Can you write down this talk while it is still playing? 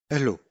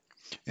Hello,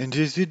 in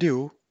this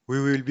video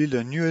we will build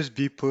an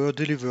USB power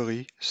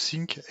delivery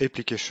Sink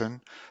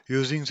application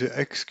using the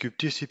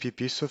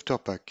X-Cube-TCPP software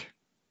pack.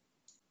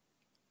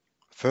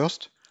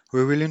 First,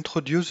 we will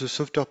introduce the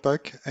software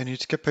pack and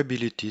its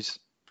capabilities.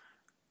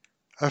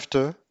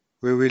 After,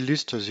 we will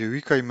list the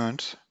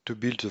requirements to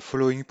build the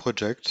following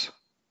projects.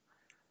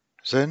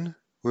 Then,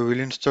 we will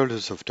install the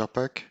software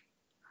pack.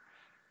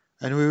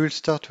 And we will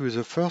start with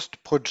the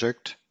first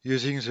project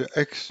using the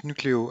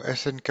X-Nucleo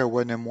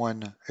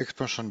SNK1M1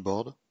 expansion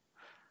board.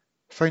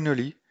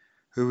 Finally,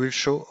 we will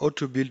show how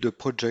to build a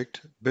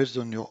project based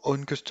on your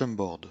own custom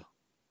board.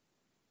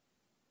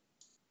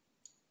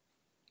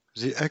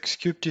 The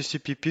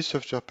X-Cube-TCPP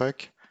software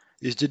pack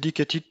is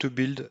dedicated to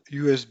build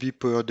USB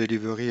power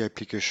delivery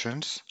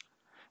applications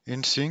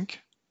in sync,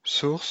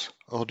 source,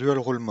 or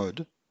dual role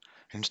mode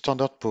in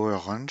standard power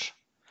range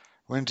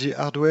when the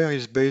hardware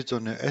is based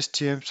on a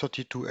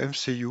STM32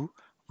 MCU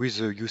with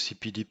a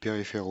UCPD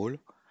peripheral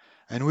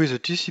and with a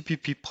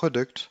TCPP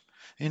product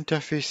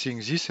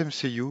interfacing this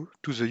MCU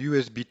to the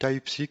USB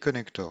Type-C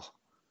connector.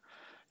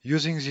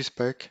 Using this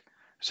pack,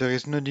 there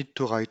is no need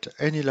to write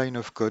any line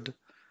of code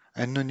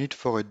and no need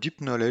for a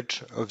deep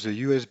knowledge of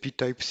the USB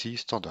Type-C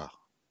standard.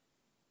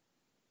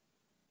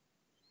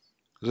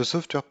 The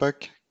software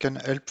pack can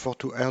help for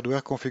two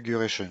hardware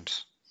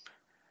configurations.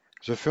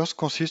 The first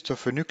consists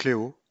of a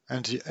Nucleo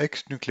and the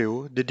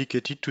X-Nucleo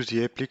dedicated to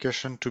the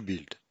application to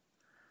build.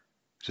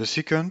 The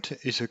second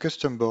is a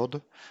custom board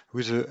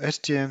with a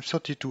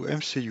STM32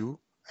 MCU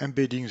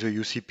embedding the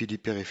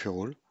UCPD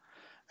peripheral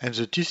and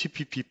the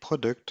TCPP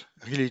product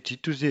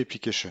related to the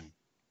application.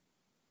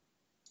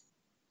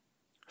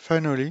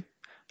 Finally,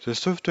 the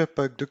software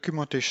pack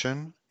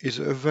documentation is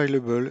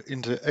available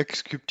in the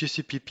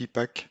X-Cube-TCPP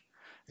pack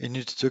in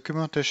its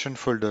documentation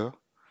folder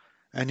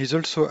and is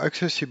also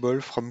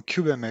accessible from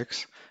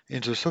CubeMX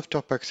in the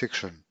software pack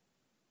section.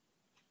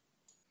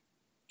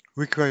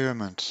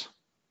 Requirements.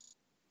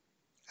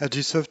 At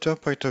the software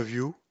point of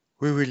view,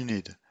 we will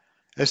need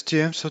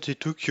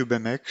STM32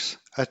 CubeMX,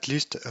 at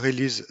least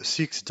release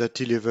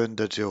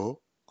 6.11.0,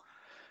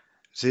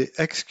 the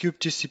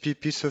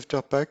X-Cube-TCPP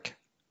software pack,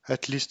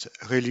 at least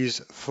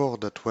release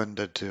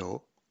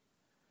 4.1.0,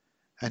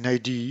 an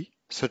IDE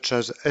such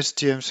as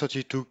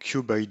STM32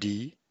 Cube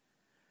IDE,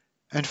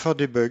 and for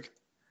debug,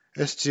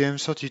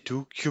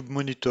 STM32 Cube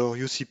Monitor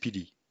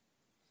UCPD.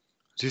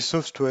 These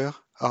software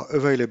are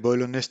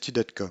available on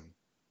st.com.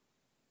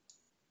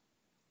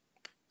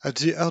 At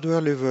the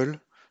hardware level,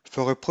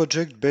 for a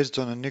project based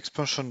on an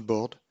expansion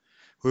board,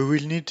 we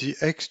will need the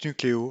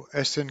X-Nucleo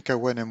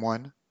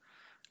SNK1M1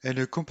 and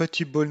a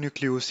compatible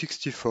Nucleo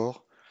 64,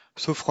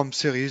 so from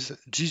series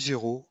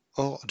G0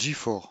 or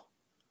G4,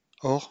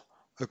 or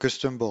a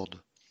custom board.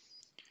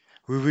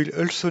 We will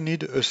also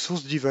need a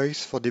source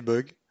device for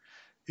debug.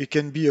 It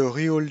can be a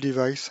real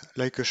device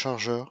like a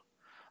charger,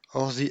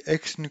 or the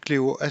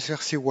X-Nucleo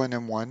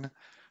SRC1M1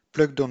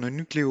 plugged on a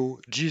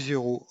Nucleo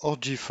G0 or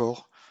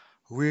G4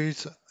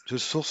 with the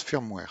source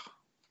firmware.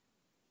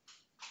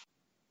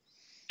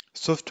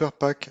 Software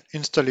pack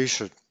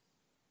installation.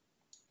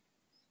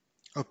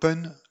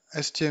 Open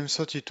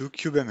STM32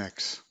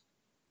 CubeMX.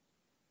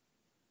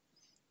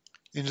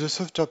 In the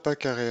software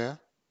pack area,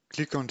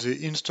 click on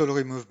the Install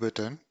Remove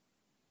button.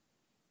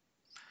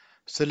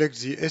 Select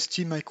the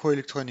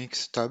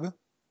STMicroelectronics tab.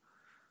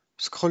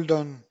 Scroll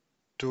down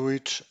to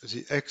reach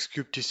the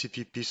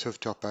X-Cube-TCPP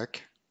software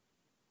pack.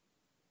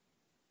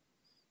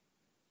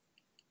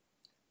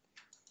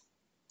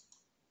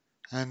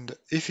 And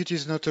if it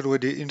is not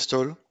already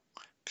installed,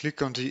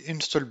 click on the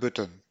Install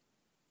button.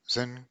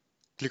 Then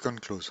click on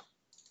Close.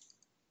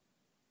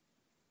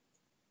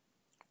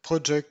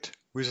 Project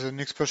with an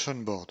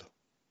expansion board.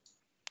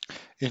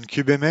 In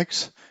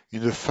CubeMX,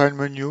 in the File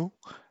menu,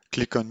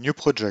 click on New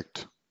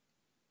Project.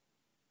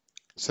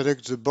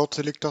 Select the Board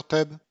Selector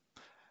tab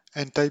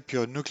and type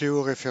your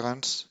Nucleo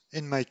reference,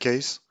 in my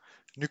case,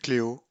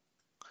 Nucleo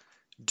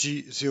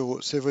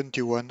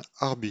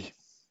G071RB.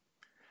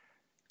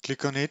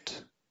 Click on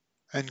it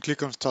and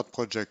click on Start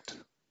Project.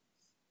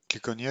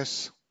 Click on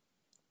Yes.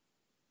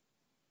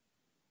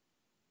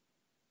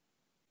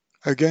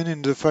 Again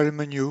in the File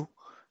menu,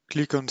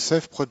 click on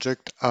Save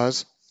Project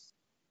As.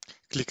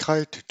 Click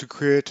right to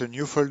create a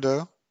new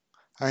folder.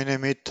 I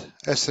name it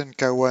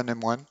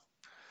SNK1M1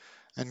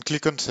 and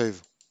click on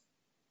Save.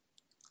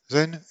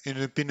 Then in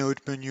the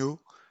Pinout menu,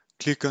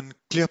 click on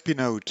Clear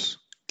Pinouts.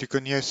 Click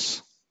on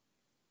Yes.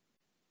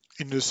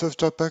 In the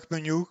Software Pack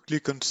menu,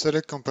 click on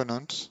Select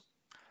Components.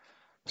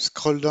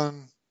 Scroll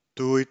down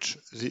to reach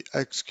the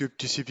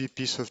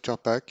X-Cube-TCPP software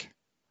pack.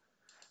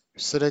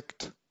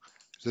 Select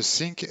the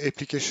Sink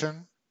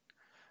application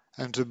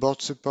and the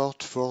board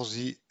support for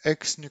the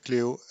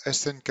X-Nucleo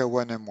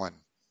SNK1M1.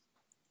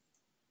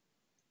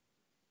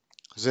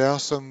 There are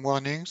some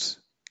warnings.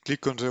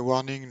 Click on the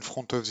warning in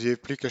front of the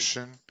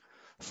application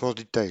for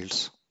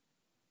details.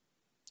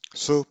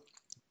 So,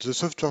 the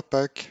software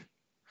pack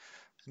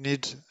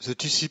needs the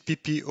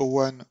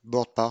TCPP01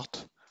 board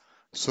part,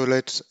 so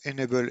let's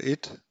enable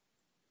it.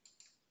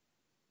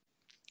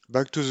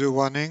 Back to the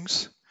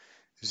warnings.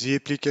 The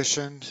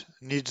application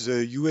needs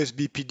the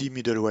USBPD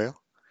middleware.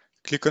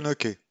 Click on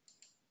OK.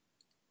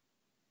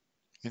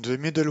 In the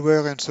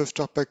middleware and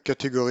software pack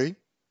category,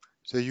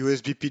 the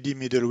USBPD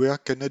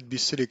middleware cannot be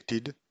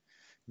selected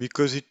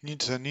because it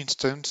needs an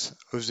instance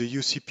of the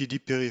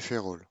UCPD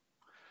peripheral.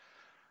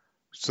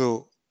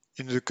 So,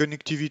 in the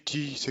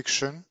connectivity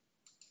section,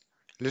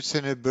 let's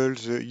enable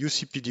the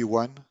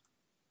UCPD1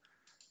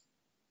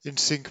 in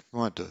sync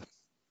mode.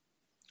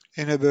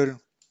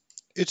 Enable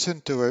its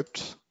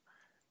interrupt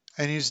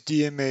and its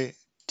DMA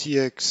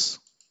TX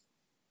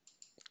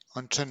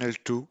on channel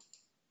 2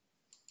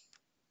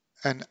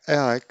 and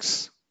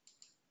RX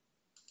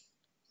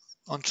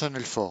on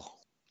channel 4.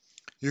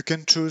 You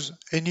can choose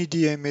any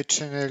DMA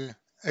channel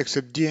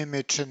except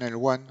DMA channel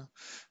 1,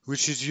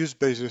 which is used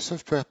by the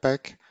software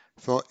pack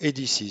for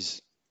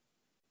ADCs.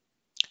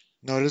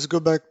 Now let's go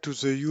back to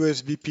the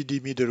USBPD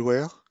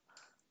middleware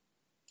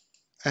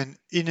and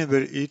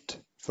enable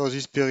it for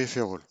this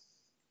peripheral.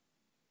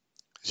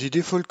 The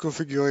default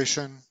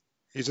configuration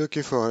is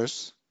OK for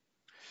us,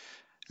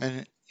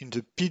 and in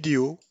the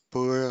PDO,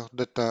 Power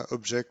Data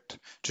Object,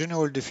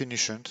 general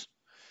definitions,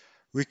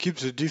 we keep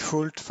the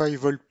default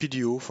 5V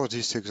PDO for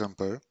this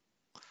example,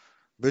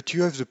 but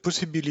you have the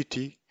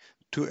possibility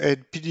to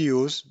add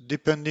PDOs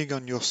depending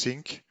on your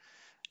sink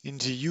in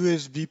the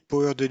USB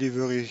power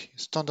delivery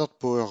standard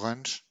power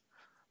range,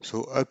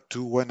 so up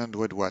to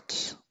 100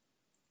 watts.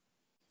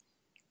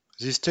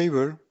 This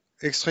table,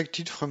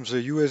 extracted from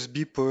the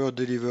USB power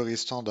delivery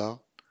standard,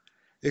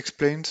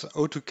 explains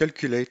how to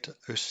calculate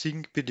a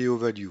sink PDO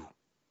value.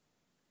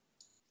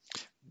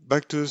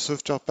 Back to the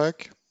software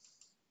pack.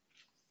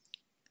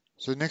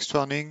 The next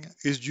warning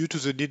is due to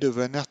the need of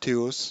an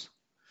RTOS.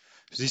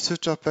 This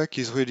software pack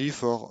is ready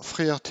for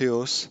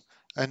FreeRTOS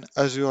and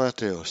Azure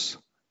RTOS.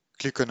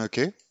 Click on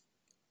OK.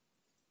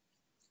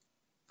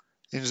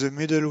 In the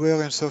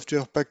middleware and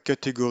software pack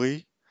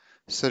category,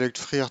 select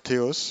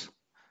FreeRTOS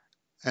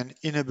and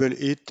enable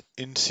it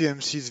in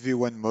CMSIS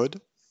v1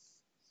 mode.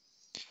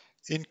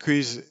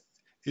 Increase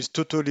its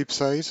total heap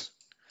size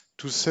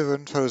to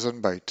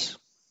 7000 bytes.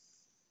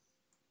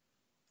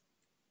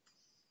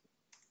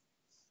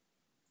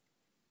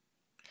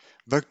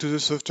 Back to the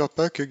software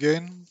pack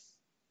again.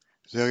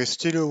 There is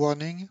still a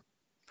warning,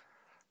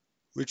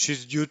 which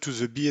is due to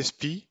the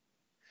BSP,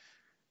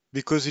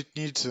 because it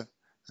needs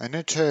an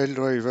HIL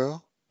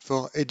driver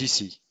for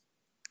ADC.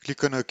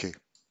 Click on OK.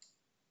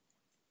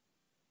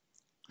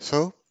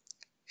 So,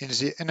 in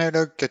the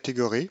analog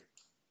category,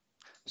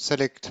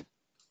 select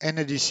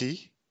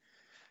NADC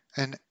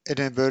and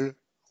enable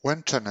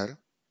one channel.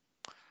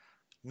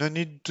 No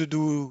need to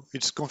do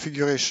its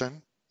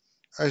configuration,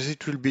 as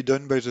it will be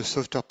done by the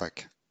software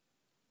pack.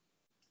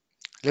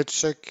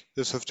 Let's check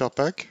the software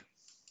pack.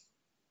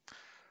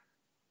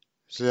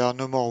 There are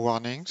no more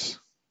warnings.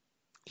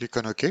 Click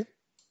on OK.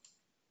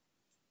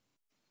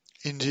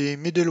 In the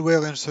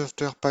middleware and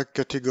software pack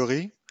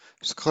category,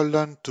 scroll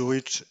down to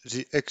reach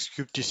the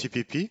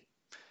X-Cube-TCPP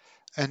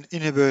and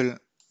enable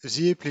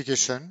the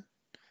application,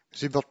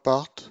 the board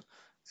part,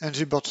 and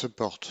the board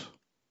support.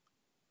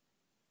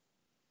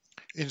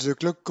 In the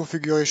clock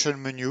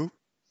configuration menu,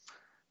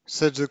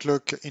 set the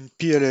clock in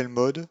PLL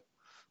mode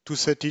to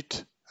set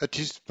it at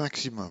its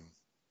maximum.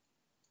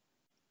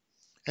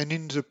 And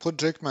in the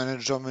project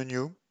manager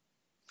menu,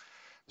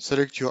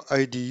 select your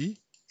IDE,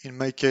 in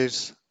my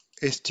case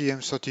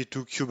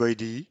STM32 Cube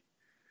IDE,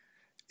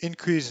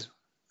 increase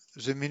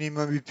the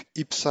minimum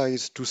heap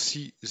size to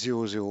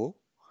C00,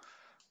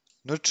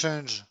 no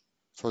change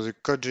for the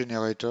code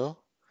generator,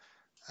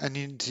 and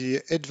in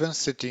the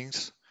advanced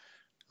settings,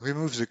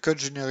 remove the code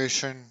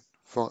generation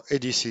for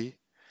ADC,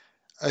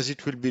 as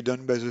it will be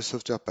done by the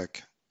software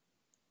pack.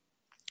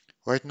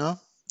 Right now,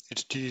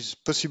 it is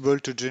possible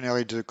to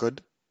generate the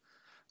code,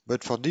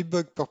 but for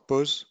debug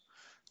purpose,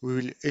 we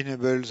will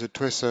enable the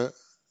tracer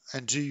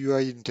and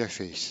GUI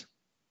interface.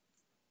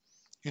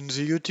 In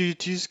the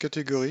utilities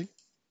category,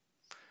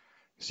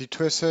 the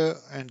tracer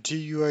and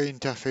GUI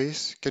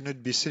interface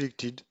cannot be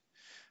selected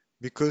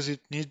because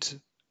it needs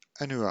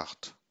an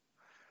UART.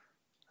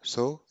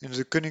 So, in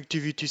the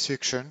connectivity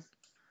section,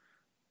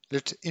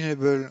 let's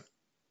enable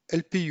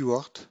LP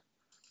UART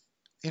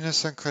in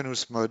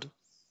asynchronous mode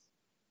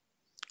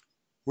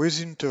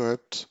with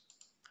interrupt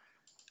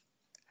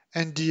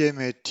and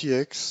DMA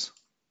TX,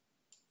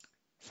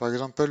 for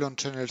example on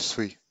channel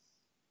 3.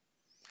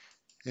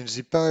 In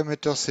the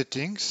parameter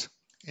settings,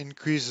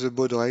 increase the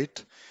baud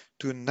rate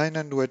to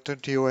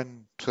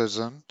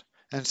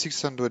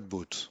 921,600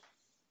 bauds.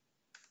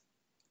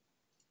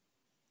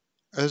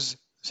 As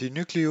the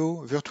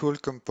Nucleo virtual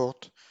COM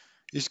port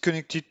is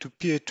connected to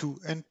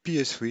PA2 and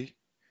PA3,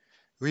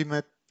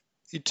 remap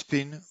its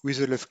pin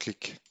with a left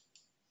click.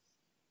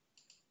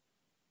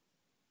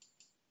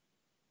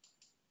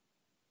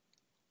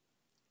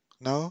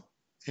 Now,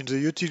 in the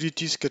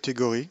utilities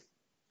category,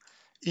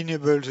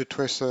 enable the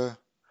tracer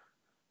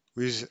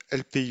with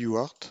LP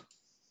UART.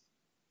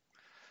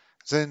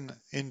 Then,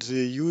 in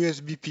the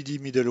USBPD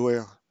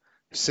middleware,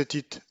 set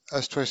it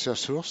as tracer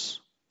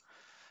source.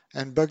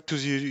 And back to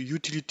the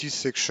utilities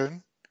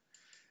section,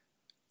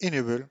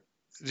 enable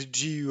the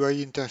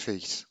GUI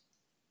interface.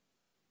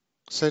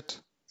 Set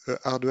a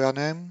hardware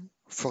name,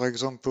 for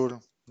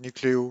example,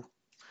 Nucleo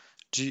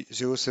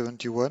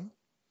G071,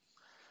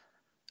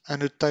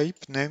 and a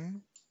type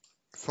name,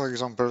 for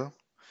example,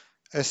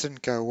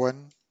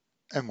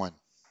 SNK1M1.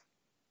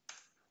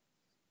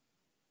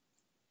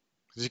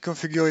 The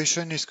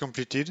configuration is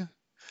completed.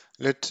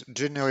 Let's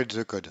generate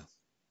the code.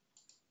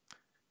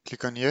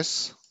 Click on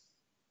Yes.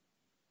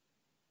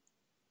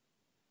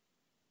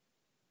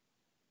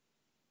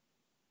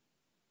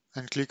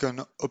 And click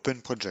on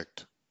Open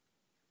Project.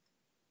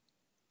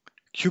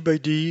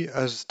 CubeIDE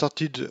has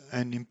started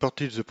and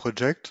imported the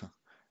project.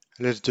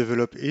 Let's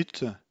develop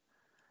it.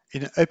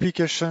 In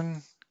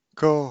Application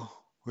Core,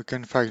 we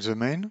can find the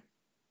main.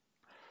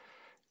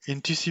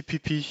 In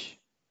TCPP,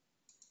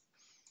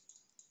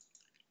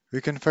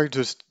 we can find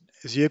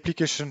the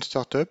application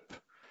startup.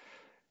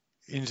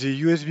 In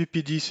the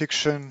USBPD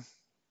section,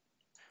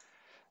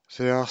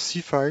 there are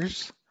C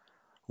files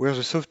where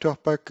the software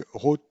pack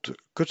wrote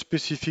code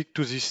specific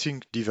to the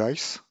Sink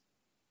device.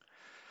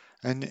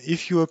 And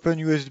if you open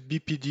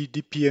USBPD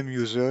DPM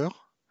user,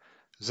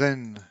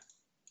 then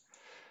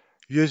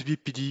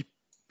USBPD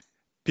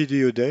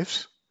PDO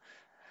devs,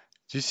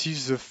 this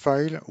is the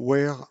file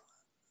where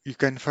you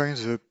can find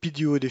the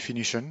PDO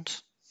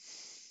definitions.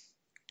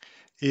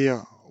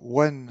 Here,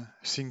 one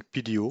Sink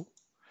PDO,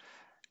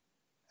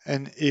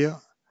 and here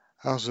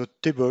are the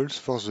tables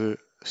for the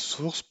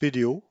source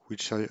PDO,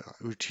 which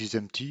is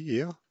empty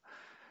here,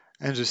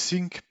 and the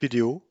Sink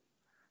PDO.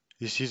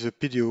 This is the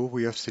PDO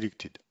we have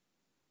selected.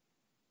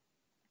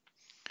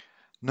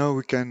 Now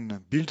we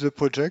can build the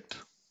project.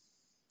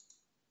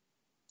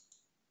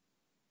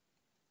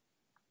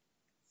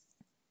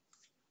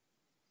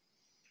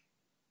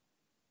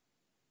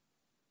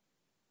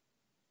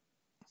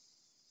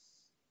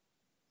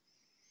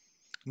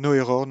 No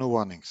error, no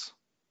warnings.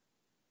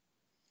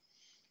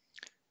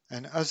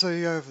 And as I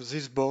have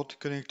this board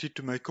connected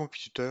to my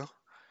computer,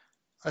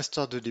 I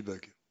start the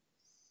debug.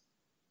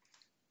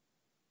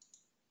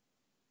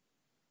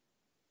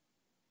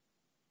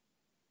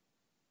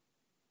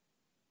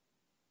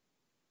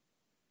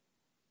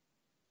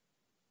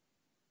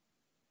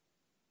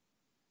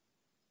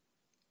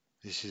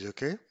 This is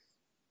okay.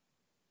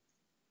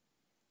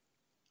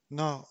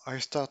 Now I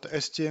start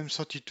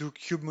STM32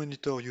 Cube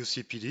Monitor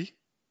UCPD.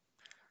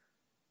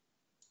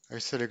 I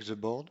select the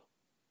board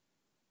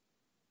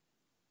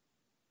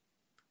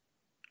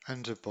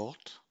and the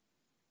port.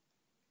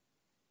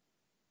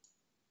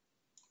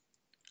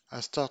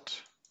 I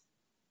start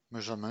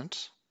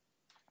measurements.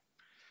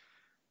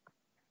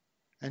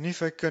 And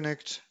if I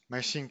connect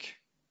my sink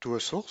to a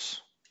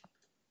source,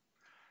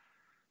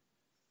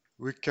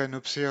 we can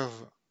observe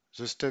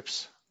the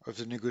steps of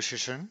the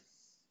negotiation.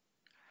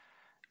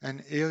 And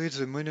here is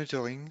the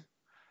monitoring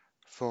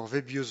for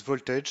VBU's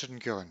voltage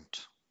and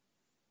current.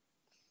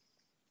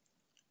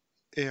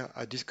 Here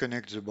I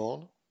disconnect the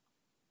board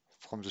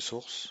from the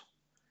source,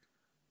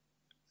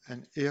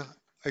 and here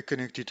I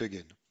connect it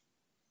again.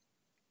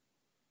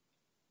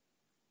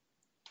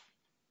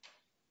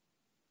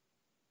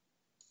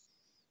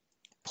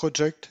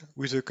 Project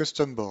with a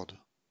custom board.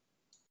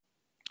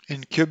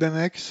 In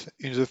CubeMX,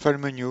 in the File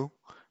menu,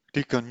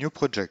 click on New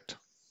Project.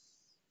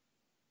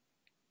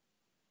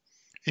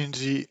 In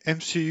the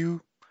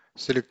MCU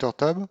Selector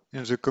tab,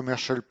 in the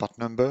Commercial Part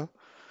Number,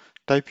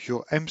 type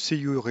your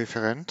MCU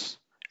reference.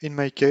 In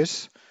my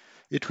case,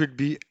 it will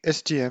be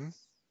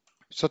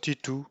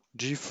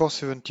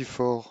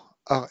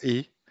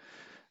STM32G474RE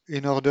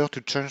in order to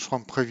change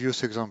from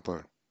previous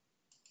example.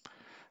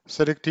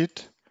 Select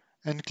it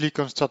and click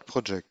on Start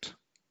Project.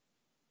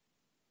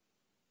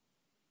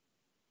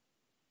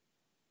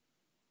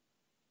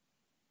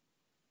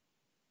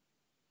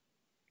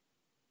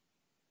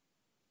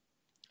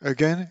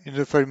 Again, in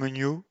the File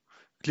menu,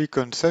 click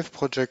on Save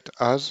Project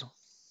As.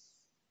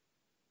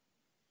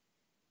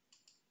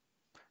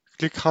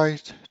 Click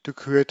right to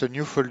create a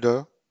new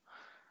folder.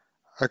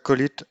 I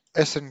call it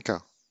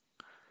SNK.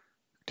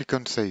 Click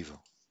on Save.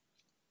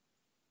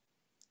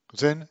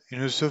 Then, in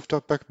the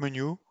Software Pack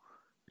menu,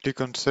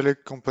 click on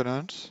Select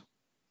Components.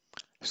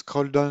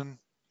 Scroll down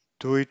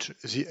to reach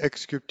the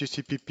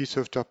X-Cube-TCPP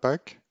Software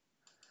Pack.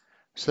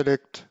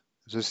 Select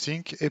the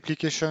Sink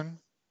application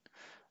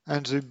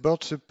and the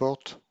board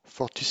support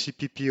for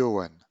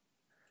TCPP01.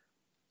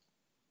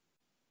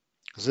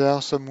 There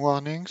are some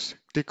warnings.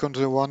 Click on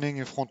the warning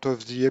in front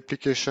of the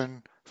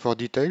application for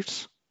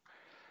details.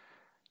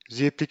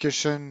 The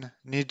application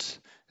needs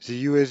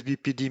the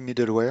USBPD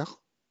middleware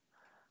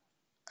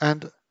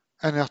and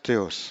an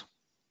RTOS.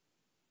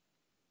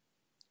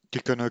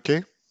 Click on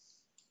OK.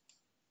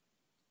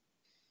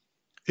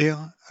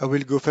 Here I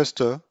will go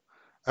faster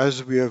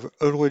as we have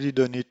already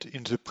done it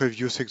in the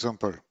previous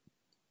example.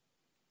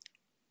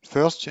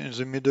 First, in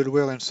the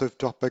middleware and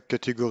software pack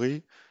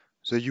category,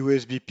 the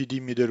USBPD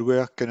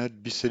middleware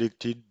cannot be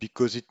selected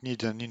because it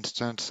needs an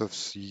instance of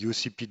the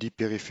UCPD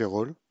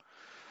peripheral.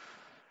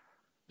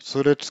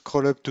 So let's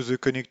scroll up to the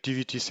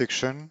connectivity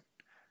section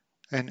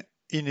and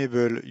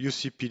enable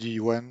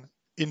UCPD1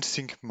 in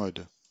sync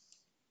mode.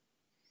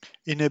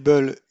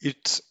 enable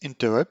its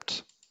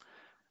interrupt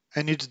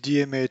and its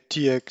DMA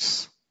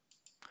TX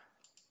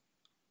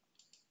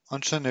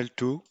on channel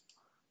 2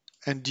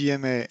 and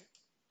DMA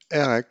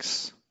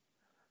RX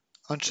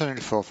on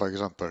channel 4, for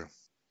example.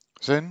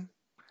 Then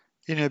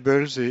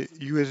enable the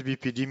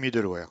USBPD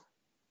middleware.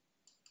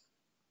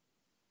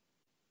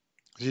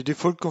 The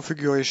default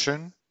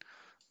configuration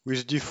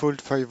with default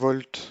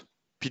 5V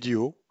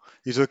PDO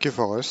is OK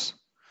for us,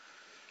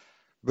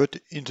 but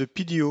in the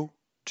PDO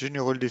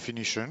general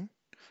definition,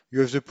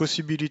 you have the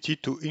possibility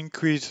to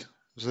increase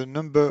the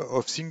number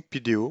of Sink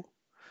PDO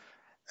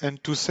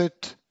and to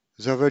set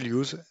their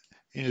values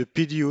in the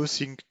PDO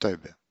Sink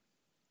tab.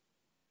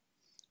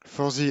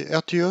 For the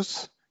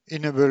RTOS,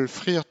 enable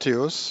free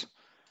RTOS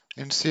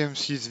in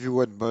CMC's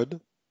V1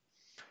 mode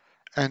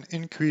and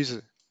increase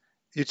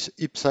its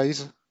heap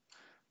size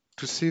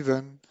to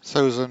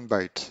 7,000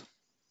 bytes.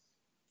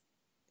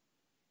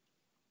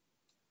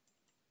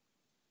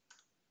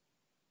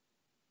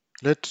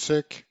 Let's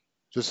check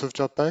the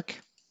software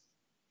pack.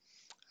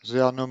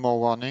 There are no more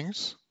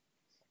warnings.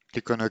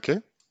 Click on OK.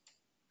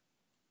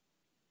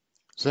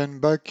 Then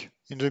back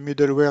in the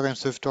middleware and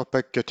software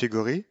pack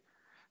category,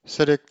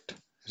 select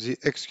the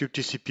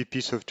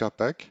X-Cube-TCPP software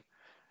pack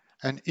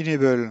and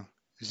enable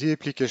the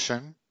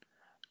application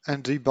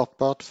and the board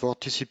part for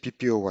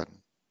TCPP01.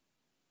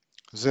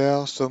 There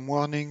are some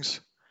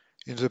warnings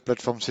in the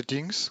platform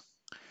settings.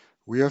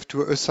 We have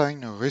to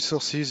assign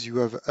resources you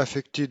have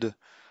affected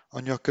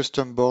on your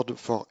custom board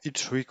for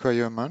each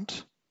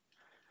requirement,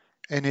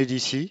 an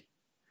ADC,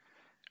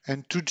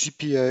 and 2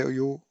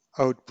 GPIO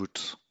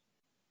outputs.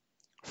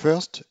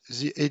 First,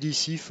 the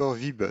ADC for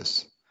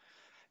VBus.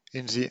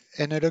 In the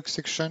analog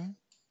section,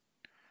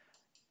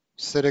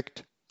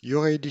 select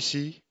your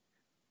ADC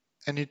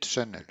and its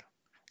channel.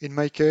 In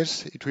my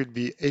case, it will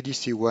be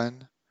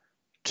ADC1,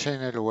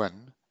 channel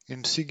 1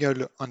 in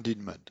single-handed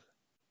mode.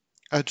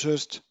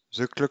 Adjust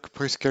the clock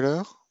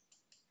prescaler,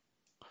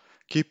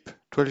 keep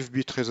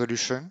 12-bit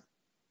resolution,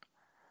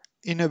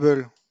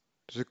 enable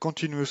the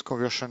continuous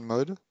conversion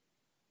mode,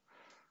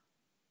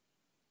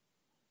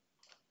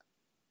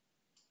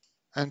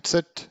 and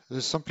set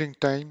the sampling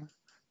time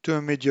to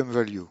a medium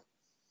value.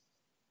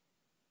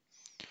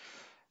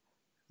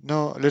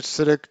 Now let's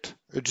select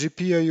a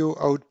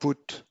GPIO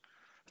output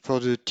for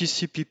the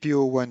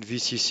TCPP01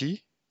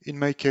 VCC, in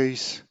my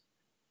case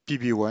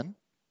PB1,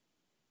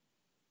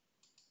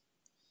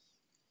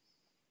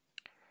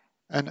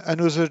 and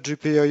another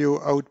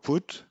GPIO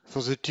output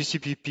for the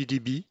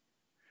TCPPDB,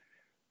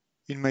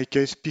 in my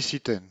case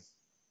PC10.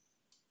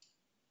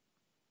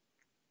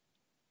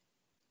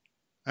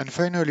 And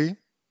finally,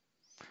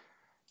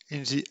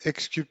 in the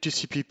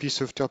X-Cube-TCPP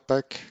software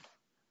pack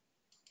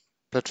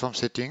platform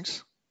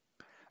settings,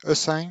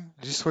 assign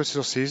these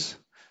resources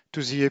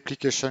to the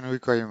application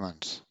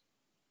requirements.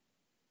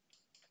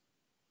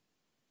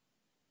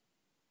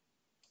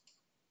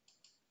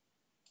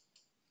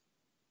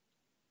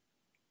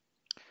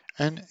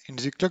 And in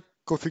the clock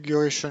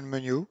configuration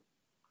menu,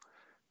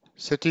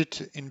 set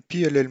it in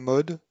PLL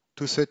mode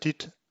to set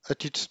it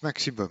at its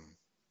maximum.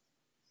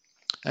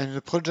 And in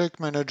the project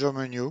manager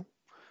menu,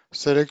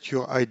 select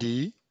your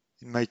IDE,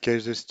 in my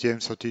case the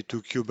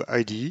STM32 Cube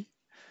IDE,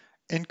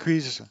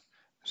 increase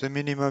the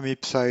minimum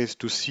heap size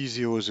to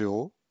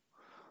C00,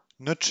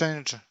 no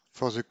change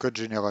for the code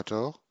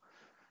generator,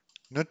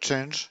 no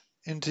change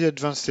in the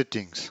advanced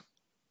settings.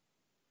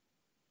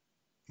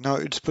 Now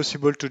it's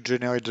possible to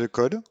generate the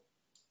code.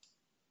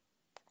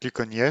 Click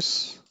on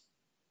Yes.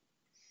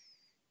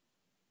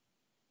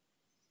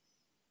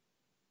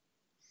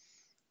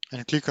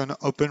 And click on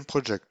Open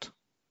Project.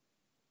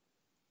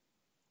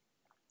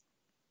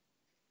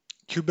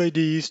 Cube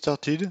IDE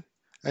started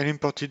and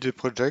imported the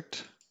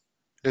project.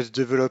 Let's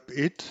develop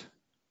it.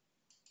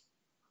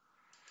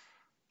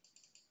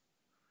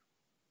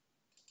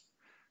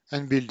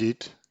 And build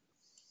it.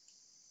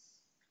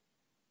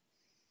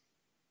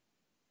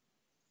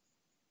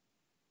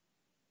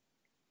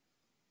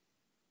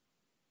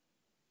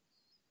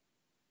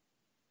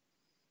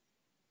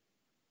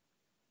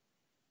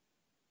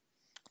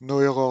 No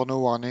error, no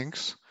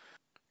warnings.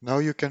 Now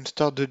you can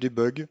start the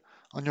debug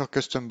on your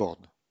custom board.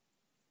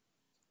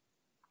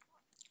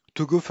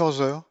 To go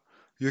further,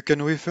 you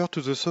can refer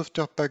to the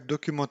software pack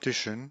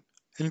documentation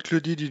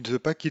included in the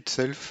pack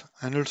itself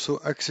and also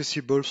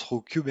accessible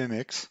through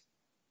CubeMX.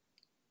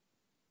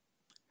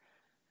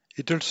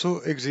 It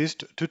also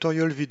exists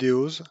tutorial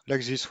videos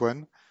like this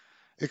one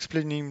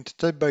explaining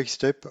step by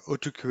step how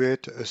to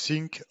create a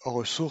sink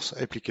or a source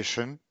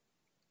application.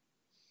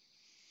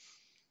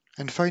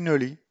 And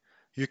finally,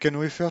 you can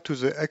refer to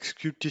the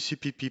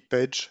X-Cube-TCPP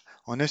page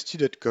on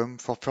st.com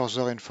for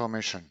further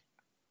information.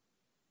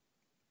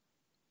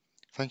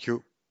 Thank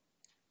you.